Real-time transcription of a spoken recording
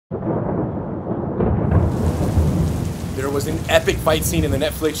was an epic fight scene in the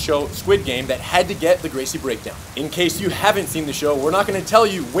Netflix show Squid Game that had to get the Gracie Breakdown. In case you haven't seen the show, we're not going to tell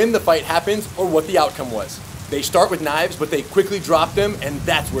you when the fight happens or what the outcome was. They start with knives, but they quickly drop them, and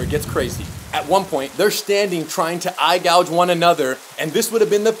that's where it gets crazy. At one point, they're standing trying to eye gouge one another, and this would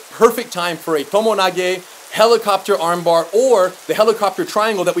have been the perfect time for a tomonage, helicopter armbar, or the helicopter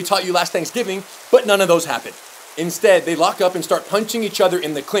triangle that we taught you last Thanksgiving, but none of those happened. Instead, they lock up and start punching each other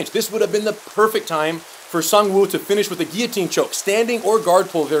in the clinch. This would have been the perfect time for Sang-woo to finish with a guillotine choke, standing or guard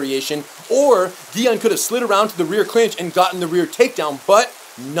pull variation, or Gi-yeon could have slid around to the rear clinch and gotten the rear takedown, but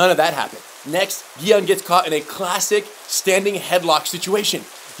none of that happened. Next, Gi-yeon gets caught in a classic standing headlock situation.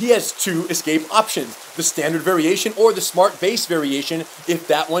 He has two escape options, the standard variation or the smart base variation if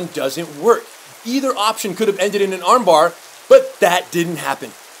that one doesn't work. Either option could have ended in an armbar, but that didn't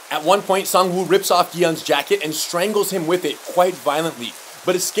happen. At one point, Sang-woo rips off Gi-yeon's jacket and strangles him with it quite violently.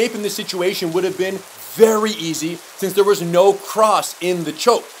 But escape in this situation would have been very easy since there was no cross in the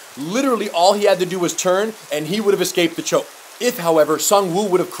choke. Literally all he had to do was turn and he would have escaped the choke. If, however, Sang-woo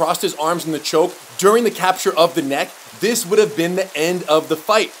would have crossed his arms in the choke during the capture of the neck, this would have been the end of the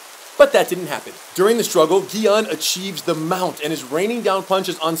fight. But that didn't happen. During the struggle, Gi-yeon achieves the mount and is raining down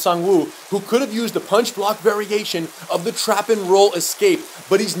punches on Sang-woo, who could have used the punch block variation of the trap and roll escape,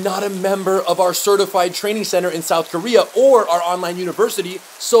 but he's not a member of our certified training center in South Korea or our online university,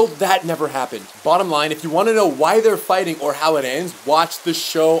 so that never happened. Bottom line, if you want to know why they're fighting or how it ends, watch the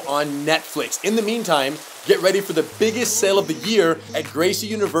show on Netflix. In the meantime, get ready for the biggest sale of the year at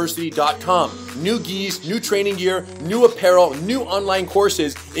gracieuniversity.com. New gis, new training gear, new apparel, new online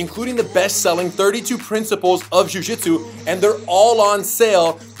courses, including the best-selling 32 Principles of Jiu-Jitsu, and they're all on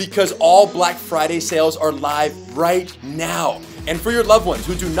sale because all Black Friday sales are live right now. And for your loved ones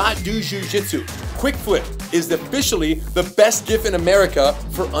who do not do Jiu-Jitsu, Quick Flip is officially the best gift in America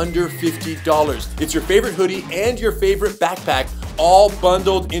for under $50. It's your favorite hoodie and your favorite backpack all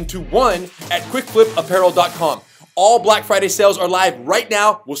bundled into one at quickflipapparel.com. All Black Friday sales are live right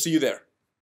now. We'll see you there.